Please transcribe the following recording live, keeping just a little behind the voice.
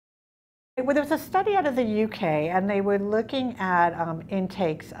Well, there was a study out of the UK, and they were looking at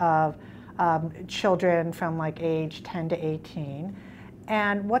intakes of children from like age 10 to 18.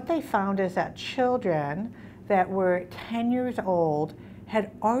 And what they found is that children that were 10 years old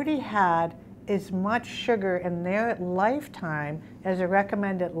had already had as much sugar in their lifetime as a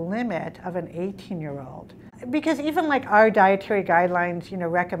recommended limit of an 18-year-old. Because even like our dietary guidelines,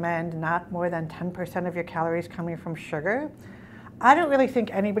 recommend not more than 10% of your calories coming from sugar. I don't really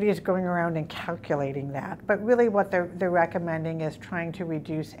think anybody is going around and calculating that, but really what they're recommending is trying to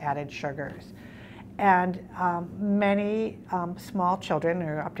reduce added sugars. And many small children,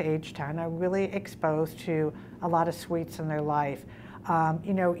 or up to age 10, are really exposed to a lot of sweets in their life.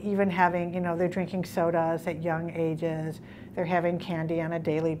 Even having, they're drinking sodas at young ages, they're having candy on a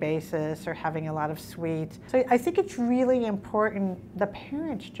daily basis, or having a lot of sweets. So I think it's really important, the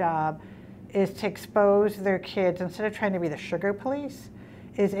parent's job is to expose their kids, instead of trying to be the sugar police,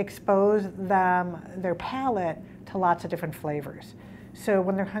 is expose their palate to lots of different flavors. So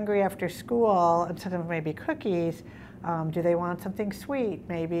when they're hungry after school, instead of maybe cookies, do they want something sweet?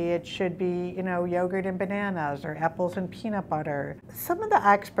 Maybe it should be, yogurt and bananas, or apples and peanut butter. Some of the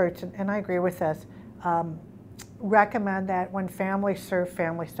experts, and I agree with this, recommend that when families serve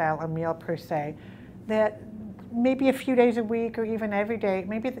family style, a meal per se, that maybe a few days a week or even every day,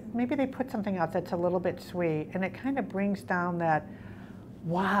 maybe they put something out that's a little bit sweet, and it kind of brings down that,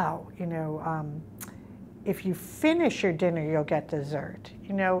 wow, if you finish your dinner, you'll get dessert.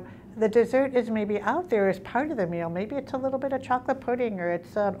 The dessert is maybe out there as part of the meal. Maybe it's a little bit of chocolate pudding, or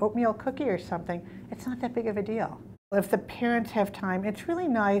it's an oatmeal cookie or something. It's not that big of a deal. If the parents have time, it's really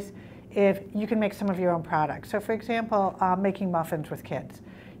nice if you can make some of your own products. So for example, making muffins with kids.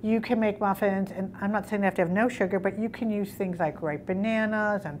 You can make muffins, and I'm not saying they have to have no sugar, but you can use things like ripe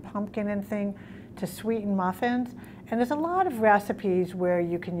bananas and pumpkin and thing to sweeten muffins. And there's a lot of recipes where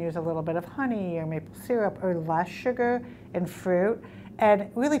you can use a little bit of honey or maple syrup or less sugar and fruit,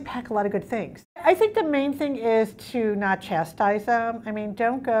 and really pack a lot of good things. I think the main thing is to not chastise them. I mean,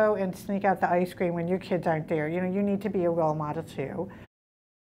 don't go and sneak out the ice cream when your kids aren't there. You need to be a role model too.